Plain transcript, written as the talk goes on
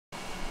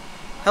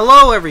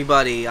Hello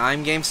everybody,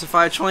 I'm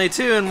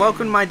Gamester522 and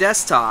welcome to my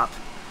desktop.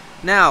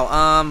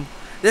 Now,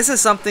 this is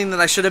something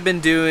that I should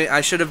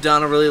have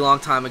done a really long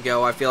time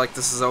ago. I feel like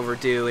this is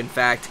overdue. In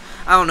fact,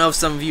 I don't know if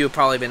some of you have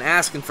probably been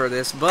asking for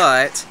this,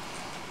 but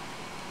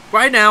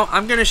right now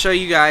I'm going to show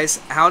you guys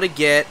how to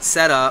get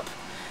set up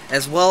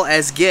as well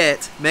as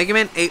get Mega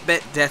Man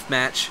 8-Bit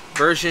Deathmatch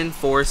version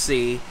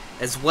 4C,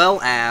 as well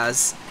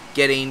as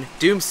getting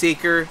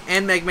DoomSeeker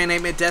and Mega Man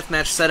 8-Bit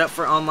Deathmatch set up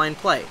for online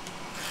play.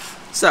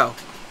 So,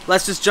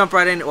 let's just jump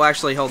right in. Well,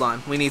 actually, hold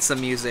on. We need some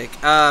music.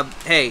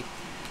 Hey,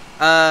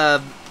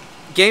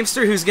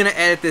 Gamester, who's gonna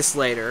edit this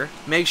later,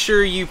 make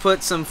sure you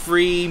put some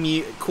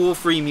cool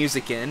free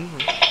music in.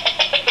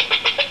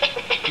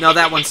 No,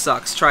 that one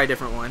sucks. Try a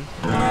different one.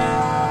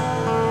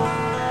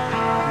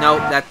 No,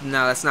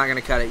 that's not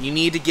gonna cut it. You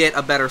need to get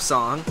a better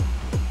song.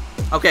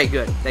 Okay,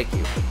 good. Thank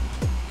you.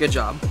 Good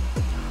job.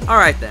 All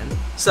right then.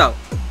 So,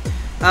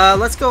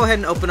 let's go ahead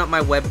and open up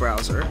my web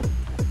browser.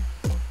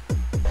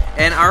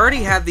 And I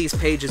already have these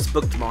pages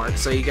bookmarked,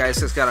 so you guys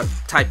just gotta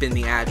type in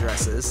the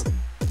addresses.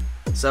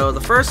 So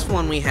the first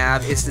one we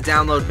have is to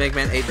download Mega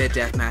Man 8-Bit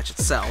Deathmatch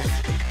itself.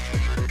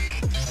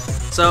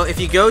 So if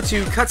you go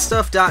to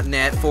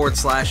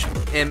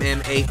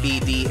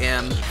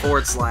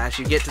cutstuff.net/MM8BDM4C,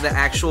 you get to the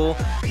actual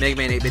Mega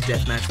Man 8-Bit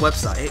Deathmatch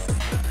website.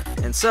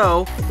 And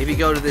so, if you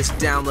go to this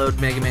download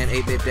Mega Man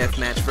 8-Bit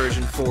Deathmatch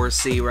version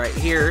 4C right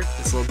here,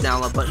 this little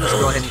download button,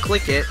 just go ahead and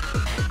click it,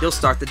 you'll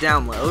start the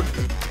download.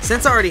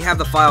 Since I already have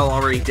the file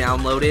already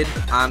downloaded,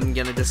 I'm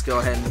gonna just go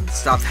ahead and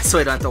stop that so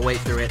I don't have to wait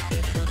through it.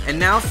 And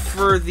now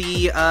for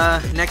the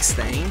next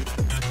thing.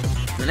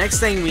 The next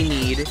thing we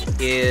need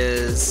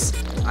is,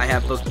 I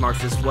have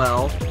bookmarked as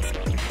well,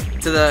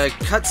 to the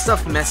Cut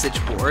Stuff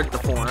message board, the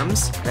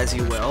forums, as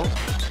you will.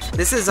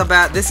 This is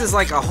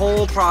like a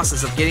whole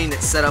process of getting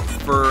it set up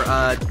for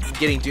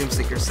getting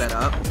DoomSeeker set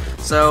up.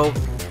 So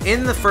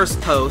in the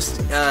first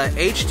post,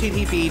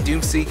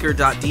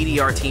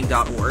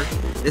 http://doomseeker.ddrteam.org.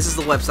 This is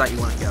the website you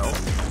want to go.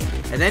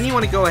 And then you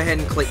want to go ahead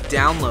and click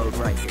download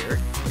right here.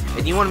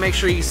 And you want to make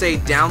sure you say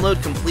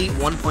download complete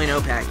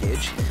 1.0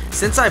 package.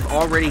 Since I've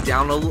already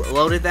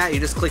downloaded that,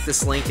 you just click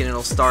this link and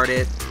it'll start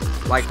it,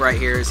 like right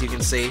here as you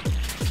can see.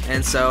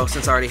 And so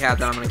since I already have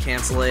that, I'm going to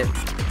cancel it.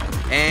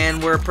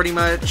 And we're pretty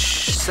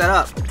much set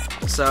up.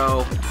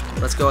 So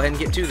let's go ahead and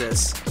get to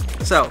this.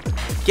 So,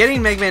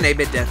 getting Mega Man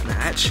 8-Bit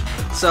Deathmatch.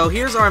 So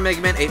here's our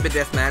Mega Man 8-Bit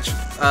Deathmatch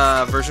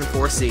version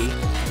 4C.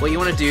 What you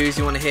want to do is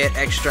you want to hit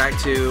extract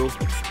to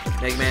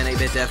Mega Man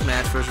 8-Bit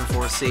Deathmatch version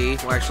 4C.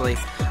 Well, actually,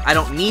 I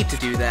don't need to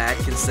do that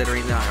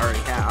considering that I already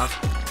have.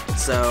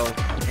 So,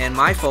 and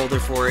my folder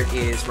for it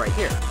is right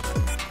here,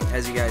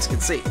 as you guys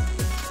can see.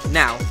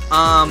 Now,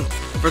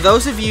 for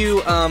those of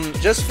you,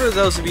 just for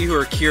those of you who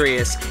are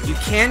curious, you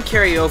can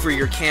carry over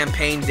your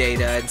campaign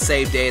data and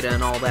save data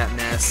and all that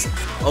mess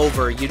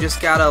over. You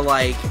just gotta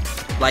like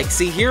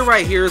see here,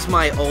 right here is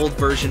my old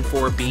version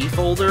 4B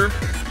folder,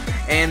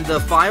 and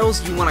the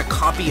files you want to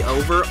copy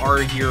over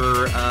are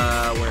your,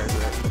 where is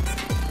it?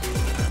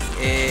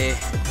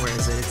 Where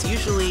is it? It's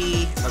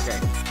usually, okay.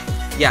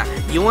 Yeah,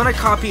 you want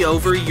to copy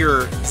over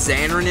your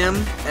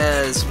Xanronym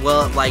as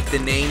well, like the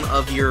name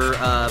of your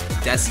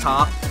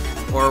desktop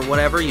or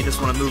whatever. You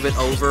just want to move it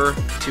over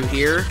to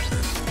here,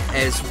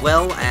 as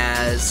well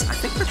as, I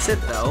think that's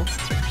it though.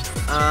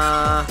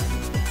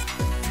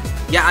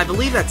 Yeah, I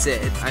believe that's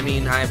it. I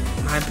mean, I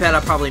bet I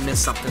probably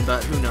missed something,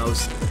 but who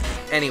knows.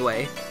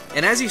 Anyway,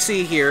 and as you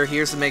see here,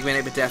 here's the Mega Man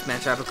 8-Bit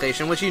Deathmatch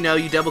application, which you know,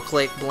 you double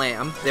click,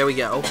 blam, there we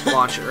go,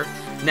 launcher.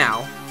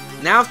 Now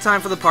it's time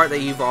for the part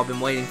that you've all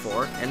been waiting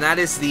for, and that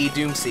is the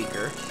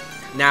DoomSeeker.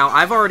 Now,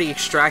 I've already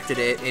extracted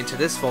it into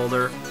this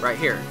folder right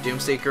here,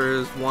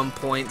 DoomSeeker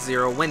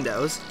 1.0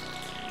 Windows.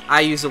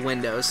 I use a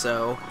Windows,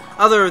 so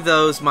other of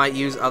those might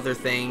use other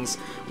things,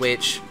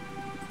 which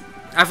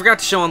I forgot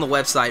to show on the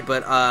website,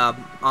 but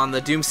on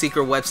the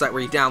DoomSeeker website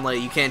where you download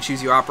it, you can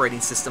choose your operating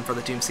system for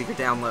the DoomSeeker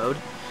download.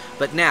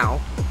 But now,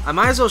 I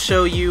might as well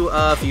show you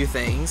a few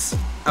things.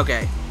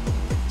 Okay,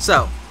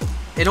 so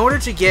in order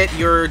to get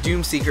your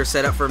DoomSeeker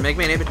set up for Mega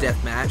Man 8-Bit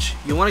Deathmatch,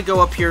 you want to go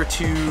up here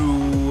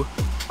to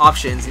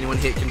Options, and you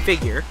want to hit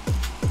Configure.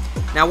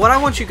 Now what I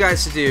want you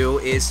guys to do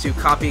is to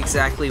copy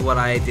exactly what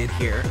I did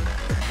here.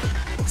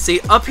 See,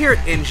 up here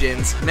at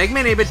Engines, Mega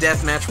Man 8-Bit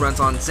Deathmatch runs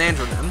on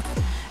Xanronym,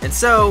 and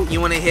so you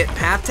want to hit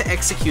Path to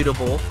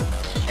Executable,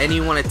 and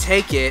you want to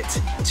take it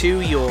to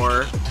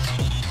your,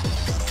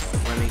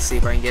 let me see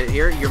if I can get it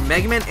here, your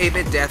Mega Man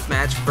 8-Bit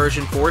Deathmatch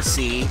version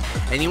 4C,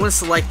 and you want to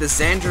select the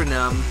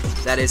Xanronym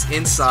that is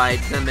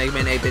inside the Mega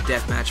Man 8-Bit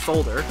Deathmatch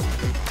folder.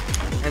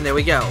 And there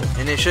we go.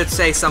 And it should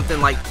say something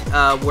like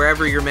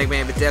wherever your Mega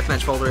Man 8-Bit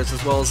Deathmatch folder is,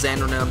 as well as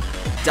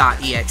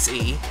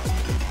xanronym.exe.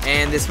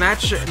 And this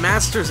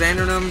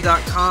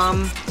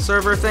masterxanronym.com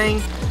server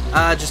thing,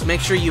 just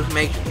make sure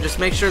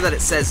that it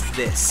says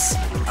this,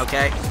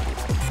 okay?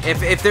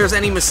 If there's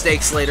any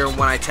mistakes later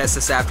when I test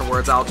this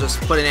afterwards, I'll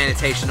just put an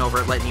annotation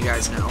over it letting you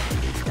guys know.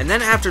 And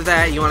then after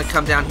that, you want to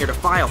come down here to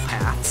File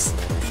Paths.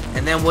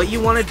 And then what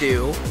you want to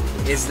do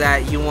is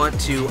that you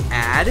want to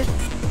add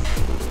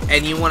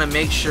and you want to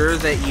make sure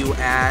that you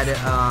add,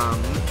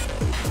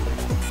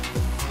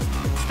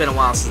 it's been a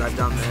while since I've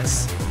done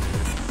this.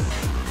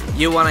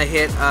 You want to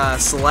hit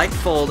select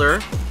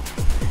folder.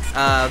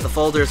 The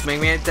folder is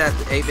Mega Man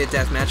 8-Bit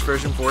Deathmatch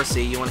version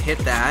 4C. You want to hit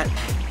that.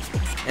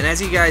 And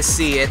as you guys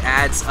see, it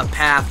adds a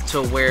path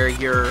to where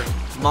your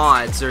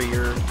mods or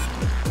your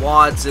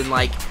WADs and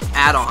like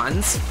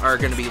add-ons are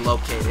going to be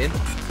located.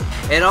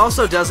 It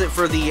also does it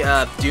for the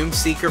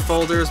DoomSeeker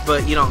folders,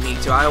 but you don't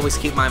need to. I always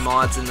keep my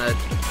mods in the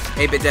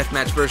 8-Bit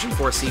Deathmatch version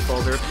 4C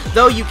folder.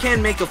 Though you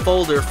can make a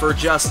folder for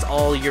just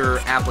all your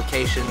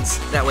applications.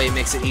 That way it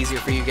makes it easier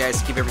for you guys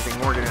to keep everything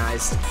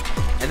organized.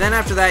 And then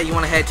after that, you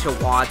want to head to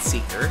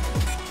WADseeker.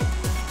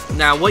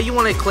 Now, what you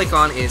want to click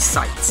on is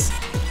sites.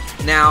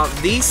 Now,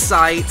 these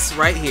sites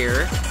right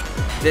here,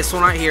 this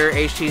one right here,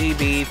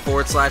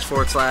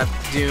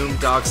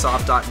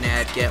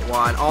 http://doom.dogsoft.net,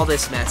 getwad, all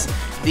this mess.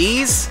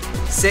 These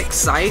 6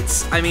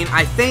 sites, I mean,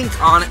 I think,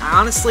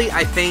 honestly,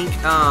 I think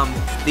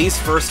these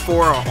first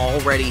 4 are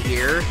already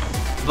here,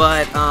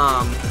 but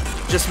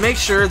just make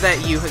sure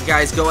that you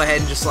guys go ahead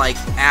and just like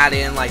add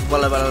in like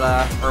blah blah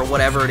blah or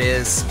whatever it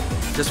is,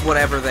 just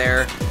whatever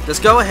there.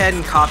 Just go ahead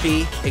and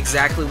copy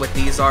exactly what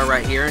these are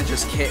right here, and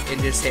just hit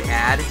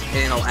add, and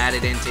it'll add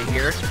it into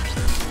here.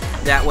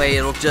 That way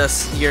it'll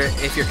just,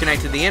 if you're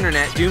connected to the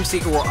internet,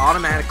 DoomSeeker will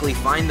automatically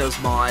find those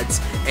mods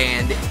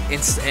and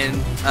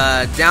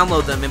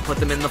download them and put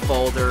them in the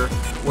folder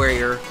where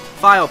your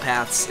file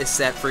paths is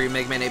set for your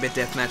Mega Man 8-Bit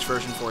Deathmatch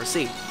version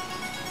 4C.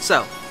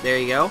 So, there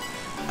you go.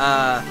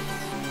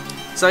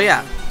 So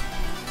yeah.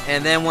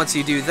 And then once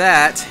you do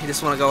that, you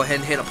just want to go ahead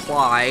and hit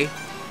apply.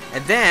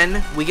 And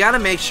then, we gotta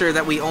make sure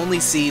that we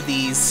only see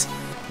these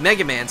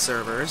Mega Man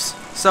servers.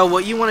 So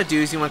what you want to do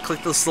is you want to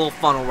click this little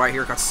funnel right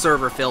here called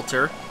server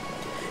filter.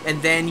 And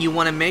then you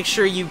want to make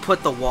sure you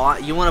put the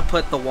WAD,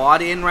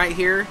 in right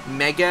here,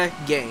 Mega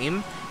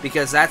Game,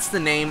 because that's the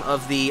name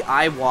of the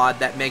iWAD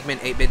that Mega Man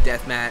 8-Bit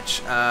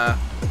Deathmatch,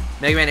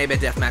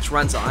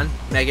 runs on,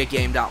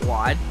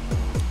 megagame.wad.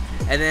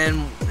 And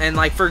then,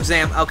 like for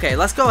example, okay,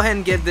 let's go ahead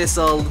and give this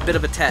a bit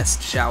of a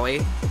test, shall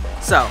we?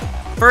 So,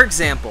 for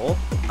example,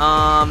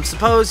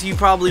 suppose you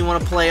probably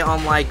want to play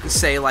on like,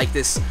 say, like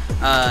this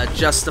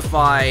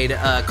justified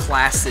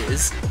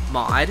classes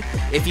mod.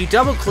 If you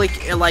double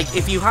click, like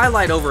if you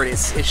highlight over it,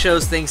 it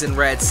shows things in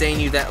red saying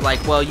you that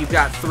like, well, you've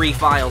got 3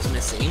 files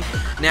missing.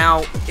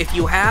 Now, if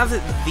you have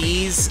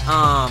these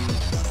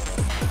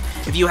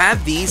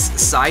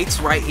sites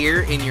right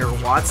here in your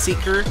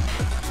WADseeker,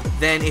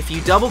 then if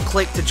you double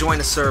click to join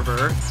a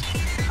server,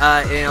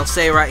 and it'll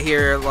say right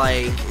here,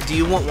 like, do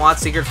you want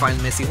WADseeker to find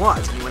the missing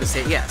WADs? And you want to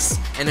say yes.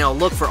 And it'll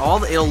look for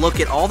it'll look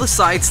at all the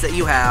sites that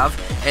you have,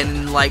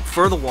 and like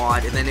for the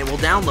WAD, and then it will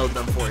download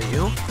them for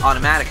you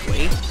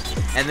automatically.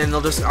 And then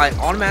they'll just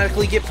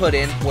automatically get put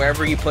in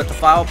wherever you put the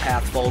file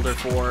path folder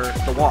for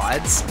the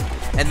WADs.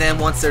 And then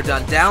once they're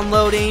done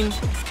downloading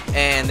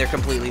and they're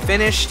completely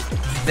finished,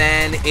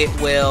 then it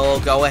will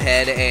go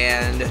ahead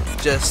and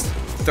just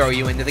throw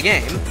you into the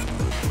game.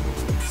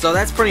 So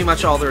that's pretty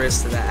much all there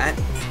is to that.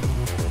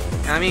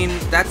 I mean,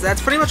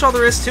 that's pretty much all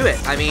there is to it.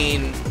 I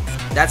mean,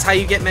 that's how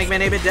you get Mega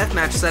Man 8-Bit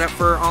Deathmatch set up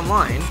for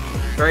online.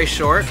 Very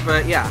short,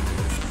 but yeah.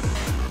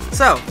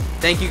 So,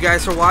 thank you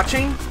guys for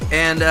watching,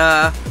 and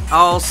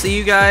I'll see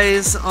you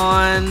guys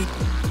on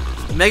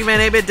Mega Man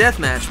 8-Bit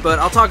Deathmatch, but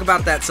I'll talk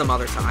about that some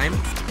other time.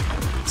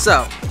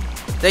 So,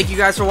 thank you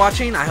guys for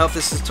watching. I hope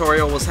this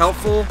tutorial was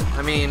helpful.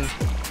 I mean,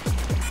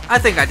 I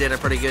think I did a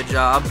pretty good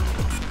job.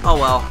 Oh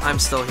well, I'm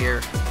still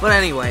here. But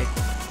anyway,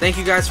 thank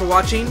you guys for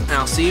watching, and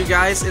I'll see you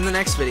guys in the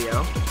next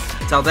video.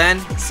 Till then,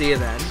 see you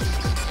then.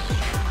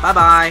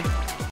 Bye-bye.